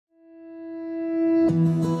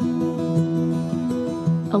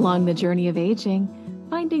Along the journey of aging,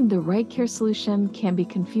 finding the right care solution can be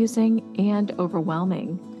confusing and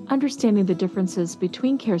overwhelming. Understanding the differences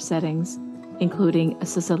between care settings, including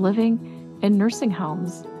assisted living and nursing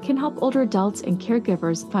homes, can help older adults and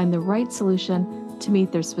caregivers find the right solution to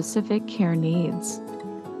meet their specific care needs.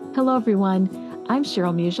 Hello, everyone. I'm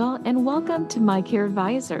Cheryl Musial, and welcome to My Care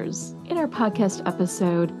Advisors. In our podcast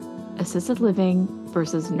episode, Assisted Living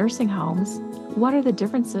versus Nursing Homes, what are the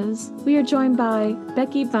differences? We are joined by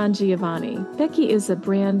Becky Bongiovanni. Becky is a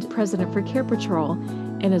brand president for Care Patrol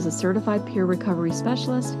and is a certified peer recovery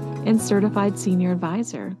specialist and certified senior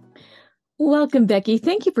advisor. Welcome, Becky.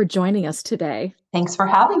 Thank you for joining us today. Thanks for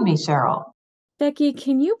having me, Cheryl. Becky,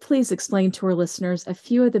 can you please explain to our listeners a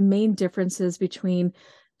few of the main differences between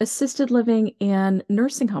assisted living and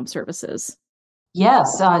nursing home services?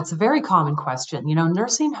 Yes, it's a very common question.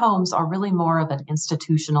 Nursing homes are really more of an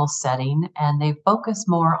institutional setting, and they focus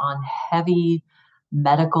more on heavy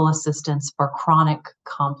medical assistance for chronic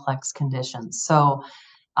complex conditions. So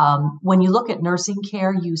when you look at nursing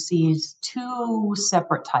care, you see two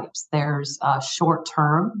separate types. There's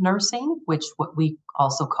short-term nursing, which what we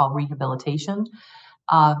also call rehabilitation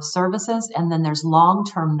services, and then there's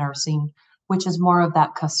long-term nursing, which is more of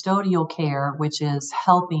that custodial care, which is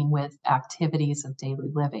helping with activities of daily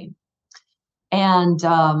living. And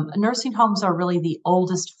nursing homes are really the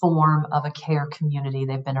oldest form of a care community.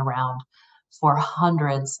 They've been around for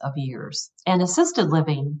hundreds of years. And assisted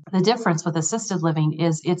living, the difference with assisted living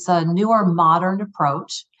is it's a newer modern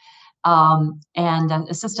approach. And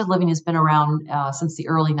assisted living has been around since the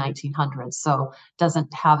early 1900s, so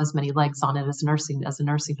doesn't have as many legs on it as a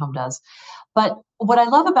nursing home does. But what I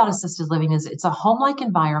love about assisted living is it's a home-like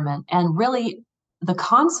environment, and really the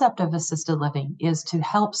concept of assisted living is to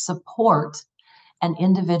help support an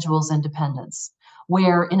individual's independence.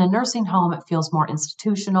 Where in a nursing home, it feels more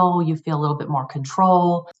institutional, you feel a little bit more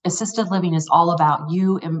control. Assisted living is all about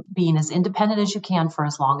you being as independent as you can for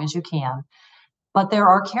as long as you can. But there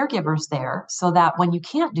are caregivers there so that when you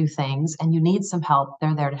can't do things and you need some help,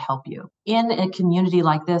 they're there to help you. In a community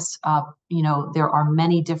like this, there are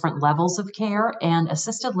many different levels of care, and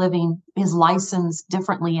assisted living is licensed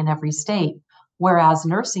differently in every state, whereas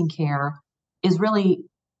nursing care is really,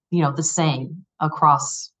 the same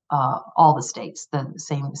across all the states, the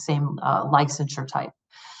same licensure type.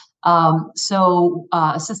 So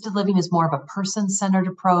assisted living is more of a person-centered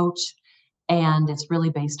approach, and it's really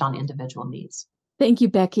based on individual needs. Thank you,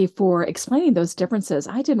 Becky, for explaining those differences.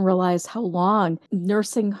 I didn't realize how long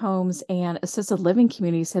nursing homes and assisted living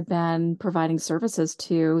communities have been providing services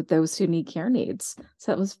to those who need care needs.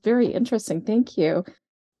 So that was very interesting. Thank you.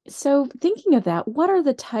 So thinking of that, what are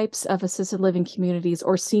the types of assisted living communities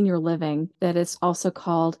or senior living that is also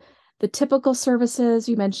called? The typical services,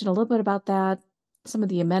 you mentioned a little bit about that, some of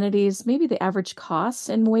the amenities, maybe the average costs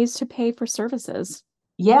and ways to pay for services.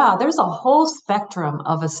 Yeah, there's a whole spectrum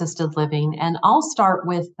of assisted living, and I'll start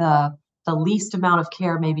with the least amount of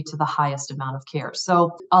care, maybe to the highest amount of care.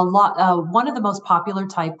 So one of the most popular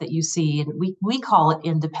type that you see, and we call it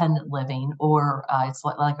independent living, or it's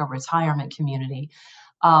like a retirement community.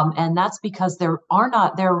 And that's because there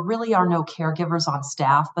really are no caregivers on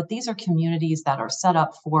staff, but these are communities that are set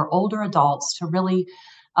up for older adults to really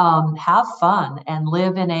have fun and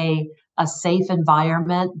live in a safe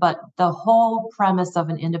environment. But the whole premise of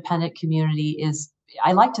an independent community is,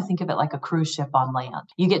 I like to think of it like a cruise ship on land.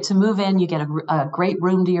 You get to move in, you get a great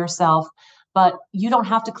room to yourself, but you don't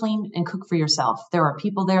have to clean and cook for yourself. There are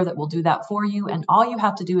people there that will do that for you. And all you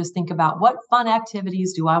have to do is think about, what fun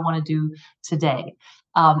activities do I want to do today?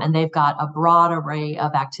 And they've got a broad array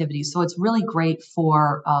of activities. So it's really great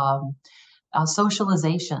for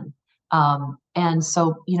socialization. And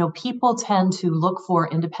so, people tend to look for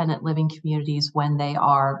independent living communities when they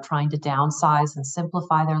are trying to downsize and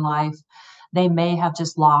simplify their life. They may have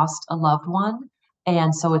just lost a loved one.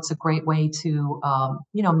 And so it's a great way to,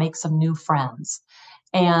 make some new friends.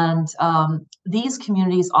 And these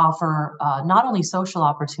communities offer not only social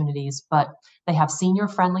opportunities, but they have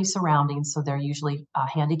senior-friendly surroundings, so they're usually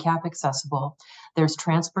handicap accessible. There's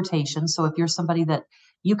transportation. So if you're somebody that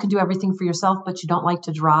you can do everything for yourself, but you don't like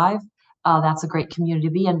to drive, that's a great community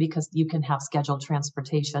to be in because you can have scheduled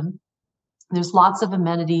transportation. There's lots of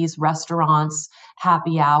amenities, restaurants,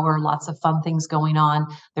 happy hour, lots of fun things going on.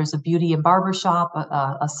 There's a beauty and barber shop,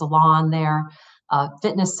 a salon there,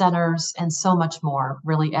 fitness centers, and so much more.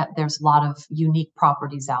 Really, there's a lot of unique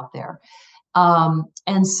properties out there.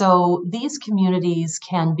 And so these communities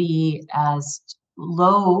can be as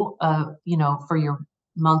low, for your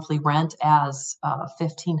monthly rent as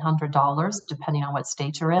 $1,500, depending on what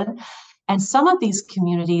state you're in. And some of these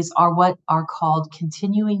communities are what are called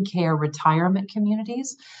continuing care retirement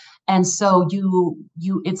communities. And so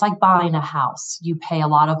it's like buying a house. You pay a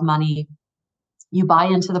lot of money, you buy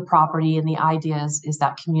into the property, and the idea is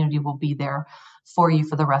that community will be there for you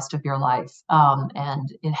for the rest of your life.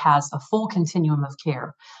 And it has a full continuum of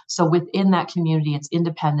care. So within that community, it's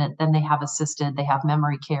independent, then they have assisted, they have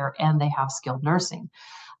memory care, and they have skilled nursing.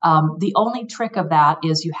 The only trick of that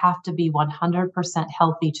is you have to be 100%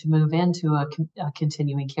 healthy to move into a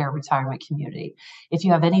continuing care retirement community. If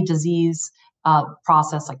you have any disease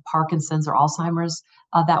process like Parkinson's or Alzheimer's,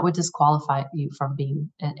 that would disqualify you from being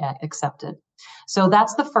accepted. So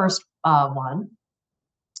that's the first one.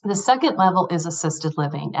 The second level is assisted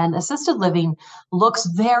living, and assisted living looks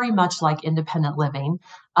very much like independent living,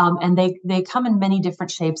 and they come in many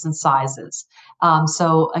different shapes and sizes.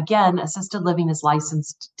 So again, assisted living is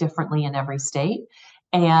licensed differently in every state.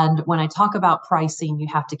 And when I talk about pricing, you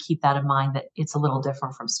have to keep that in mind that it's a little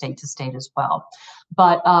different from state to state as well.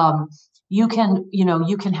 But you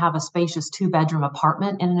can have a spacious 2-bedroom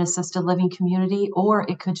apartment in an assisted living community, or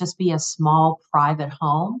it could just be a small private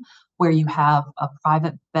home where you have a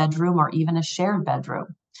private bedroom or even a shared bedroom.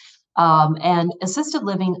 And assisted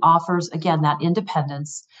living offers, again, that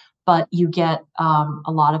independence, but you get a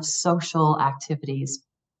lot of social activities.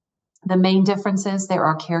 The main difference is there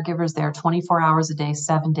are caregivers there 24 hours a day,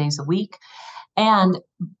 7 days a week. And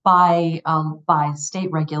by state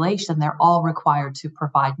regulation, they're all required to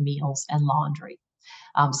provide meals and laundry.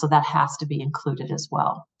 So that has to be included as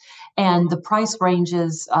well. And the price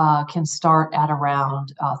ranges can start at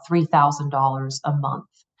around $3,000 a month.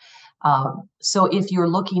 So if you're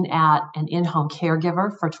looking at an in-home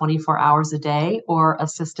caregiver for 24 hours a day or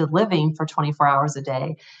assisted living for 24 hours a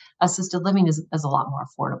day, assisted living is a lot more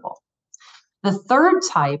affordable. The third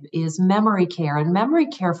type is memory care, and memory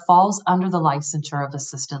care falls under the licensure of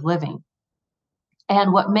assisted living.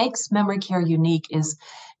 And what makes memory care unique is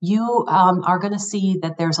you are going to see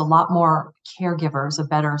that there's a lot more caregivers, a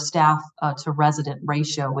better staff to resident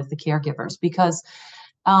ratio with the caregivers, because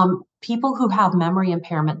people who have memory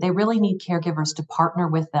impairment, they really need caregivers to partner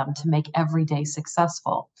with them to make every day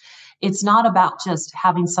successful. It's not about just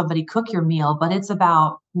having somebody cook your meal, but it's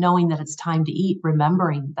about knowing that it's time to eat,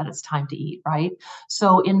 remembering that it's time to eat, right?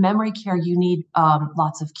 So in memory care, you need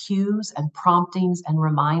lots of cues and promptings and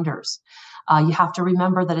reminders. You have to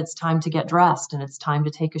remember that it's time to get dressed and it's time to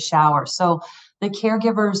take a shower. So the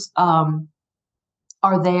caregivers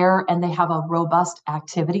are there and they have a robust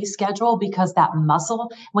activity schedule, because that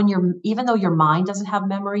muscle, even though your mind doesn't have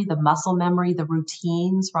memory, the muscle memory, the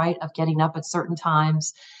routines, right, of getting up at certain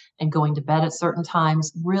times and going to bed at certain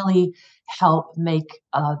times really help make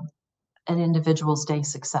an individual's day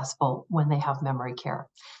successful when they have memory care.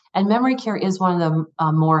 And memory care is one of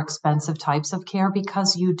the more expensive types of care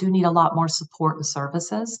because you do need a lot more support and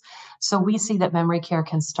services. So we see that memory care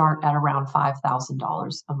can start at around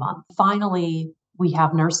 $5,000 a month. Finally, we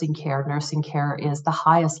have nursing care. Nursing care is the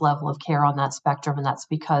highest level of care on that spectrum, and that's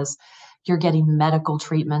because you're getting medical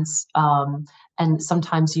treatments, and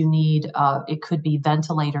sometimes you need it could be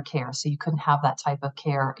ventilator care, so you couldn't have that type of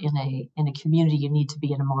care in a community. You need to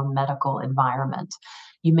be in a more medical environment.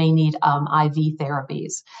 You may need IV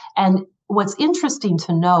therapies. And what's interesting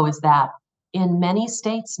to know is that in many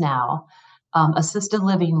states now, assisted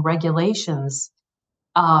living regulations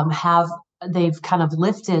they've kind of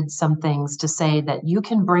lifted some things to say that you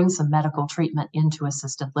can bring some medical treatment into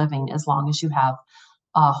assisted living as long as you have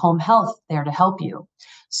home health there to help you.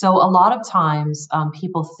 So a lot of times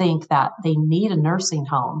people think that they need a nursing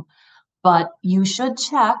home, but you should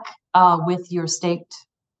check with your state,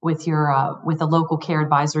 with a local care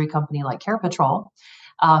advisory company like Care Patrol,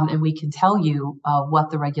 and we can tell you what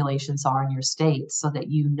the regulations are in your state so that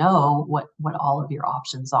you know what all of your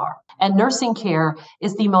options are. And nursing care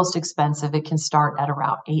is the most expensive. It can start at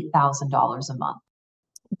around $8,000 a month.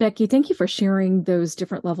 Becky, thank you for sharing those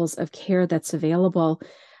different levels of care that's available.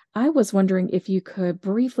 I was wondering if you could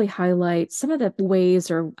briefly highlight some of the ways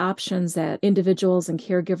or options that individuals and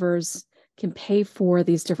caregivers can pay for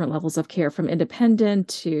these different levels of care, from independent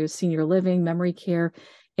to senior living, memory care,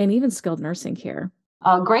 and even skilled nursing care.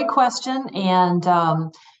 Great question. And,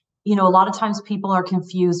 a lot of times people are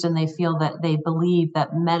confused and they feel that they believe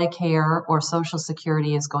that Medicare or Social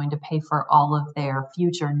Security is going to pay for all of their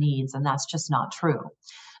future needs. And that's just not true.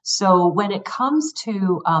 So when it comes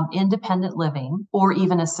to independent living or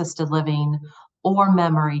even assisted living or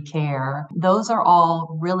memory care, those are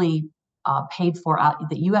all really paid for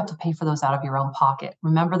that you have to pay for those out of your own pocket.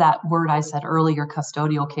 Remember that word I said earlier,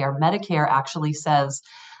 custodial care. Medicare actually says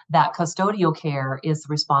that custodial care is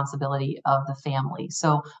the responsibility of the family.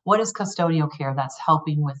 So what is custodial care? That's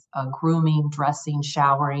helping with grooming, dressing,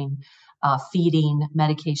 showering, feeding,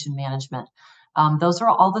 medication management. Those are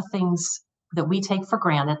all the things that we take for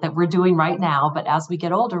granted that we're doing right now. But as we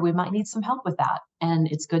get older, we might need some help with that. And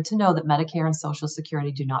it's good to know that Medicare and Social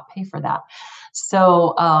Security do not pay for that.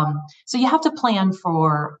 So, so you have to plan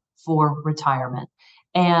for retirement.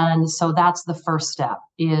 And so that's the first step.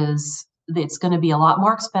 Is it's going to be a lot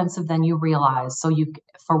more expensive than you realize. So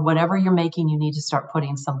for whatever you're making, you need to start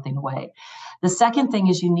putting something away. The second thing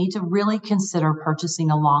is you need to really consider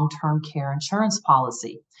purchasing a long-term care insurance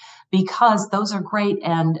policy, because those are great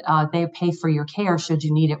and they pay for your care should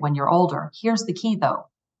you need it when you're older. Here's the key though.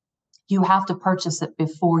 You have to purchase it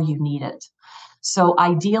before you need it. So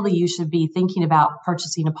ideally, you should be thinking about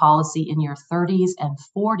purchasing a policy in your 30s and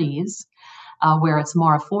 40s, where it's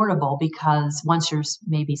more affordable, because once you're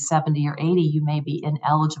maybe 70 or 80, you may be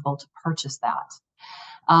ineligible to purchase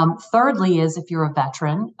that. Thirdly is if you're a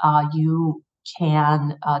veteran, you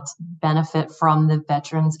can benefit from the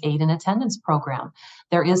Veterans Aid and Attendance Program.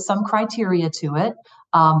 There is some criteria to it,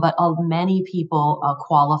 but many people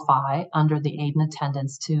qualify under the aid and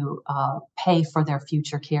attendance to pay for their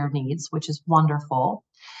future care needs, which is wonderful.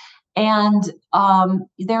 And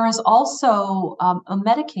there is also a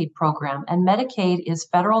Medicaid program, and Medicaid is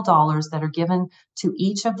federal dollars that are given to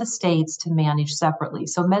each of the states to manage separately.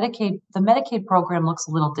 So the Medicaid program looks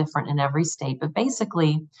a little different in every state, but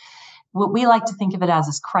basically what we like to think of it as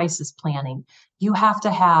is crisis planning. You have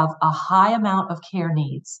to have a high amount of care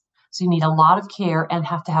needs. So you need a lot of care and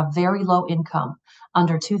have to have very low income,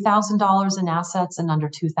 under $2,000 in assets and under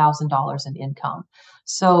 $2,000 in income.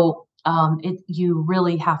 So you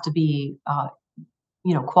really have to be,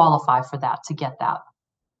 qualify for that to get that.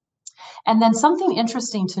 And then something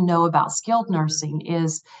interesting to know about skilled nursing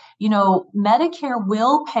is, Medicare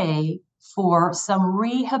will pay for some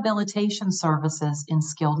rehabilitation services in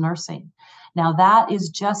skilled nursing. Now that is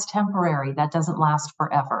just temporary. That doesn't last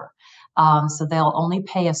forever. So they'll only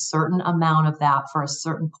pay a certain amount of that for a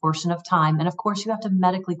certain portion of time. And of course, you have to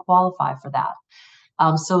medically qualify for that.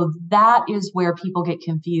 So that is where people get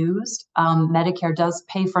confused. Medicare does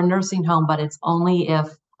pay for nursing home, but it's only if,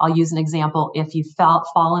 I'll use an example, if you've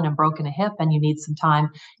fallen and broken a hip and you need some time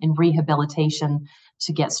in rehabilitation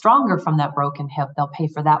to get stronger from that broken hip, they'll pay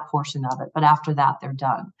for that portion of it. But after that, they're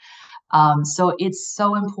done. So it's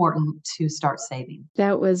so important to start saving.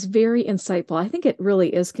 That was very insightful. I think it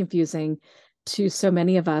really is confusing to so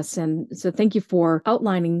many of us. And so thank you for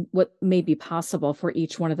outlining what may be possible for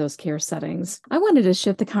each one of those care settings. I wanted to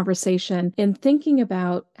shift the conversation in thinking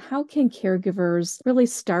about how can caregivers really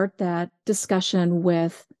start that discussion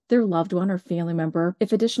with their loved one or family member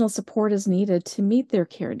if additional support is needed to meet their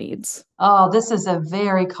care needs. Oh, this is a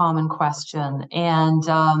very common question. And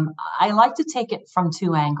I like to take it from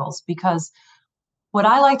two angles, because what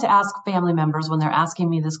I like to ask family members when they're asking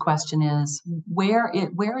me this question is, where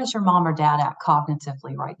is your mom or dad at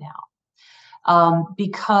cognitively right now?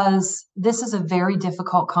 Because this is a very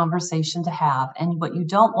difficult conversation to have. And what you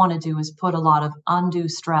don't want to do is put a lot of undue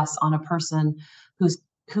stress on a person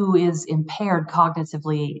who is impaired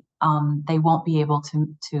cognitively. They won't be able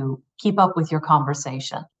to keep up with your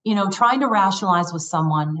conversation. Trying to rationalize with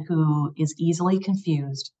someone who is easily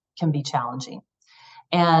confused can be challenging.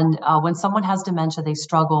 And when someone has dementia, they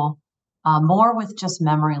struggle more with just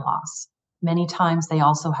memory loss. Many times they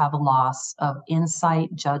also have a loss of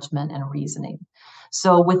insight, judgment, and reasoning.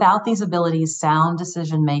 So without these abilities, sound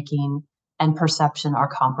decision-making and perception are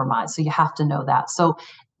compromised. So you have to know that. So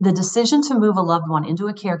the decision to move a loved one into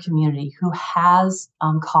a care community who has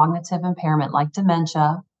cognitive impairment like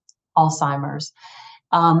dementia, Alzheimer's,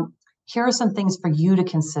 here are some things for you to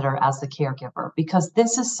consider as the caregiver, because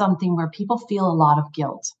this is something where people feel a lot of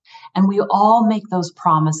guilt. And we all make those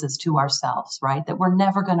promises to ourselves, right? That we're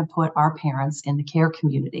never going to put our parents in the care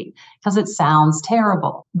community because it sounds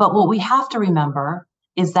terrible. But what we have to remember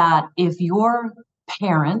is that if your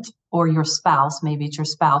parent or your spouse, maybe it's your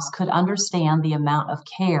spouse, could understand the amount of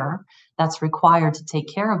care that's required to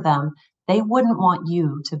take care of them, they wouldn't want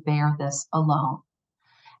you to bear this alone.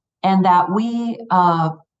 And that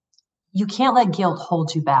you can't let guilt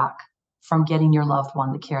hold you back from getting your loved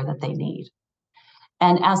one the care that they need.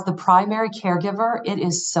 And as the primary caregiver, it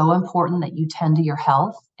is so important that you tend to your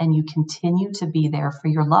health and you continue to be there for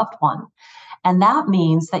your loved one. And that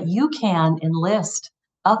means that you can enlist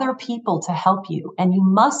other people to help you. And you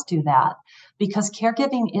must do that, because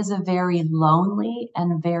caregiving is a very lonely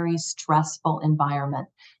and very stressful environment.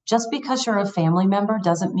 Just because you're a family member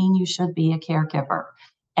doesn't mean you should be a caregiver.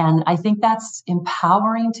 And I think that's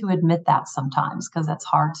empowering to admit that sometimes, because it's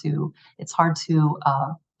hard to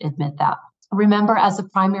admit that. Remember, as a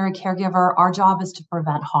primary caregiver, our job is to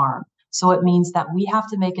prevent harm. So it means that we have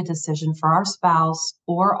to make a decision for our spouse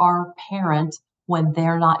or our parent when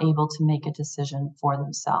they're not able to make a decision for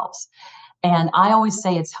themselves. And I always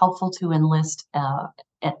say it's helpful to enlist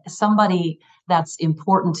somebody that's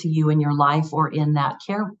important to you in your life or in that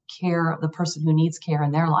care, the person who needs care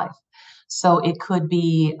in their life. So it could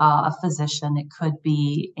be a physician, it could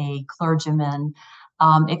be a clergyman,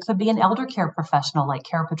 it could be an elder care professional like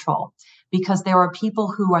Care Patrol, because there are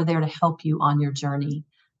people who are there to help you on your journey.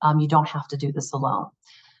 You don't have to do this alone.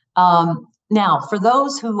 Now, for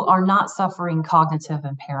those who are not suffering cognitive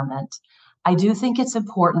impairment, I do think it's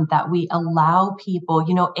important that we allow people,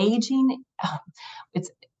 aging,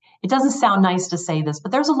 it doesn't sound nice to say this,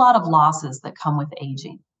 but there's a lot of losses that come with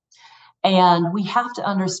aging. And we have to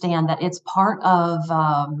understand that it's part of,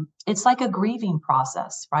 it's like a grieving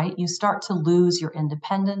process, right? You start to lose your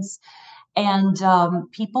independence, and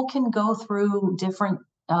people can go through different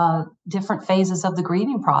phases of the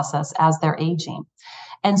grieving process as they're aging.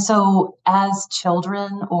 And so as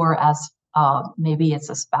children, or as maybe it's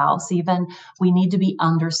a spouse even, we need to be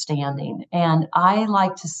understanding. And I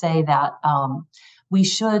like to say that we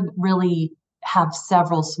should really have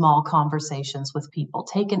several small conversations with people.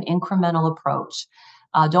 Take an incremental approach.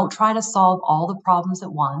 Don't try to solve all the problems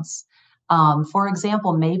at once. For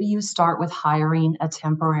example, maybe you start with hiring a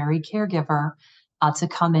temporary caregiver to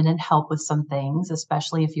come in and help with some things,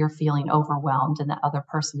 especially if you're feeling overwhelmed and the other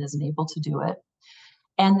person isn't able to do it.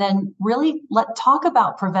 And then really talk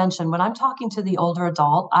about prevention. When I'm talking to the older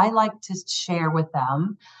adult, I like to share with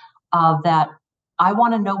them that I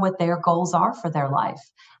want to know what their goals are for their life.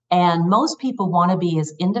 And most people want to be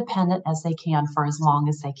as independent as they can for as long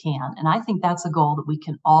as they can. And I think that's a goal that we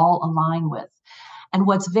can all align with. And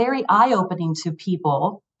what's very eye-opening to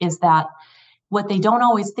people is that what they don't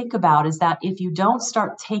always think about is that if you don't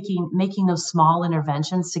start making those small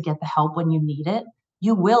interventions to get the help when you need it,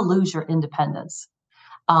 you will lose your independence.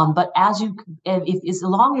 But as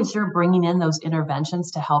long as you're bringing in those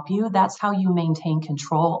interventions to help you, that's how you maintain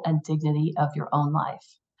control and dignity of your own life.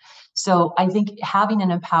 So I think having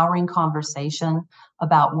an empowering conversation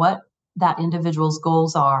about what that individual's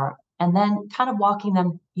goals are, and then kind of walking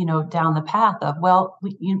them, down the path of, well,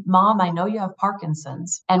 Mom, I know you have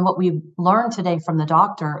Parkinson's. And what we learned today from the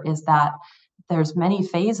doctor is that there's many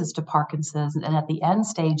phases to Parkinson's. And at the end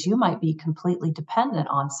stage, you might be completely dependent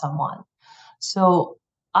on someone. So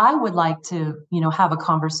I would like to, have a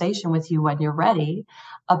conversation with you when you're ready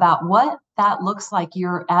about what that looks like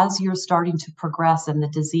as you're starting to progress and the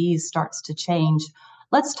disease starts to change.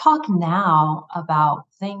 Let's talk now about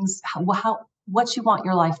things, what you want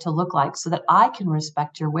your life to look like so that I can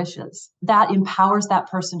respect your wishes. That empowers that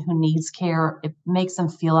person who needs care. It makes them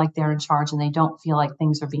feel like they're in charge and they don't feel like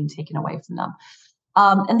things are being taken away from them.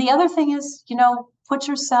 And the other thing is, put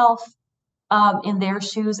yourself in their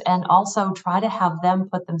shoes, and also try to have them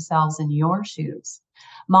put themselves in your shoes.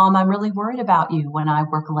 Mom, I'm really worried about you when I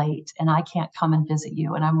work late and I can't come and visit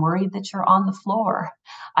you. And I'm worried that you're on the floor.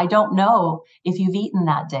 I don't know if you've eaten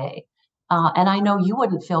that day. And I know you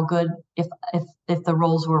wouldn't feel good if the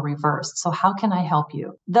roles were reversed. So how can I help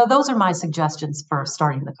you? Those are my suggestions for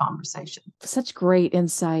starting the conversation. Such great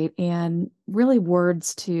insight, and really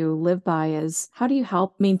words to live by is, how do you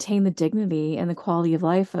help maintain the dignity and the quality of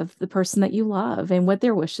life of the person that you love and what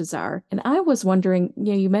their wishes are? And I was wondering,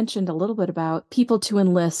 you mentioned a little bit about people to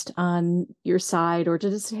enlist on your side or to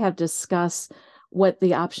just have discuss what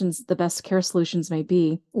the options, the best care solutions may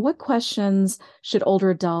be. What questions should older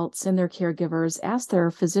adults and their caregivers ask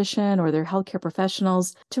their physician or their healthcare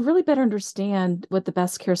professionals to really better understand what the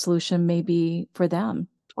best care solution may be for them?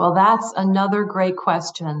 Well, that's another great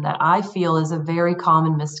question that I feel is a very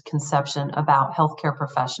common misconception about healthcare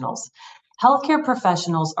professionals. Healthcare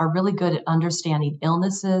professionals are really good at understanding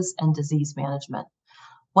illnesses and disease management.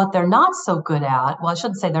 What they're not so good at, well, I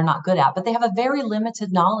shouldn't say they're not good at, but they have a very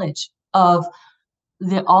limited knowledge of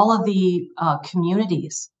all of the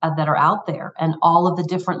communities that are out there and all of the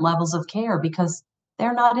different levels of care, because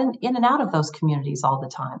they're not in and out of those communities all the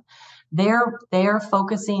time. They're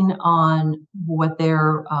focusing on what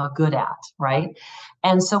they're good at, right?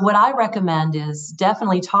 And so what I recommend is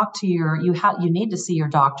definitely talk to you need to see your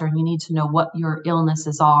doctor, and you need to know what your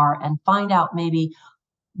illnesses are and find out, maybe,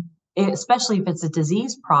 especially if it's a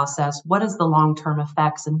disease process, what is the long-term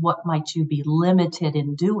effects and what might you be limited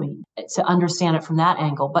in doing, to understand it from that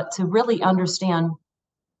angle. But to really understand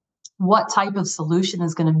what type of solution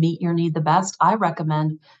is going to meet your need the best, I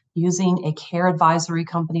recommend using a care advisory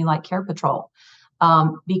company like Care Patrol,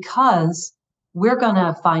 because we're going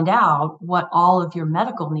to find out what all of your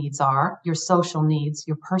medical needs are, your social needs,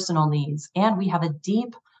 your personal needs, and we have a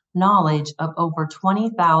deep knowledge of over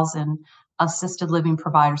 20,000 assisted living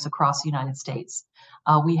providers across the United States.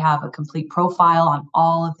 We have a complete profile on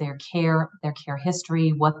all of their care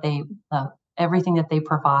history, everything that they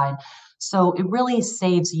provide. So it really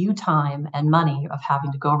saves you time and money of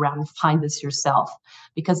having to go around and find this yourself,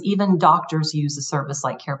 because even doctors use a service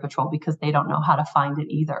like Care Patrol because they don't know how to find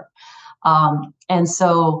it either. And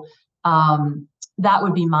so that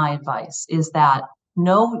would be my advice, is that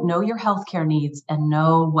know your healthcare needs and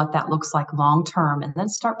know what that looks like long term, and then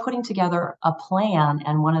start putting together a plan.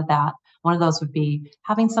 And one of those would be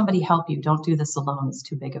having somebody help you. Don't do this alone. It's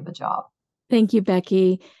too big of a job. Thank you,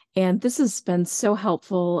 Becky. And this has been so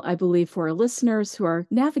helpful, I believe, for our listeners who are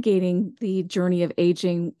navigating the journey of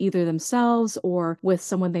aging, either themselves or with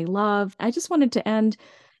someone they love. I just wanted to end.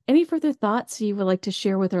 Any further thoughts you would like to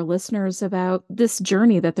share with our listeners about this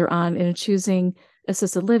journey that they're on in choosing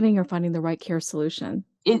assisted living or finding the right care solution?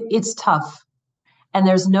 It's tough, and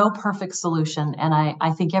there's no perfect solution. And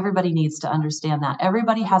I think everybody needs to understand that.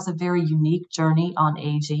 Everybody has a very unique journey on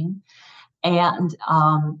aging, and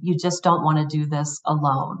you just don't want to do this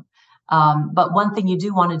alone. But one thing you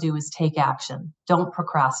do want to do is take action. Don't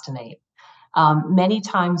procrastinate. Many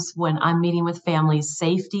times when I'm meeting with families,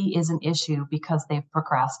 safety is an issue because they've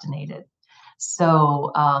procrastinated.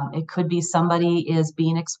 So it could be somebody is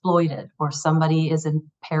being exploited, or somebody is in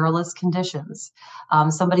perilous conditions.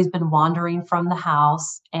 Somebody's been wandering from the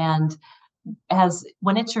house, and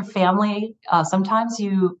when it's your family, sometimes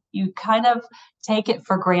you kind of take it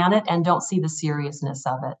for granted and don't see the seriousness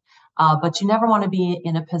of it. But you never want to be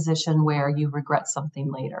in a position where you regret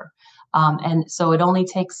something later. And so it only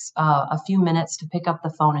takes a few minutes to pick up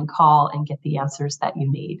the phone and call and get the answers that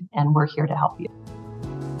you need. And we're here to help you.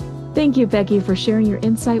 Thank you, Becky, for sharing your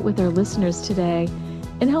insight with our listeners today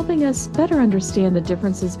and helping us better understand the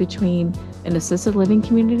differences between an assisted living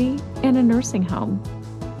community and a nursing home.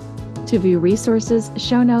 To view resources,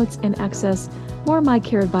 show notes, and access more My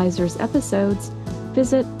Care Advisors episodes,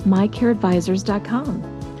 visit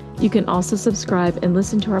mycareadvisors.com. You can also subscribe and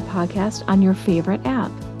listen to our podcast on your favorite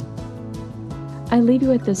app. I leave you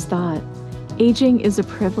with this thought: aging is a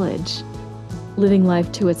privilege. Living life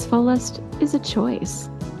to its fullest is a choice.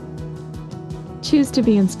 Choose to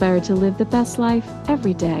be inspired to live the best life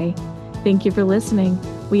every day. Thank you for listening.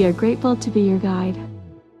 We are grateful to be your guide.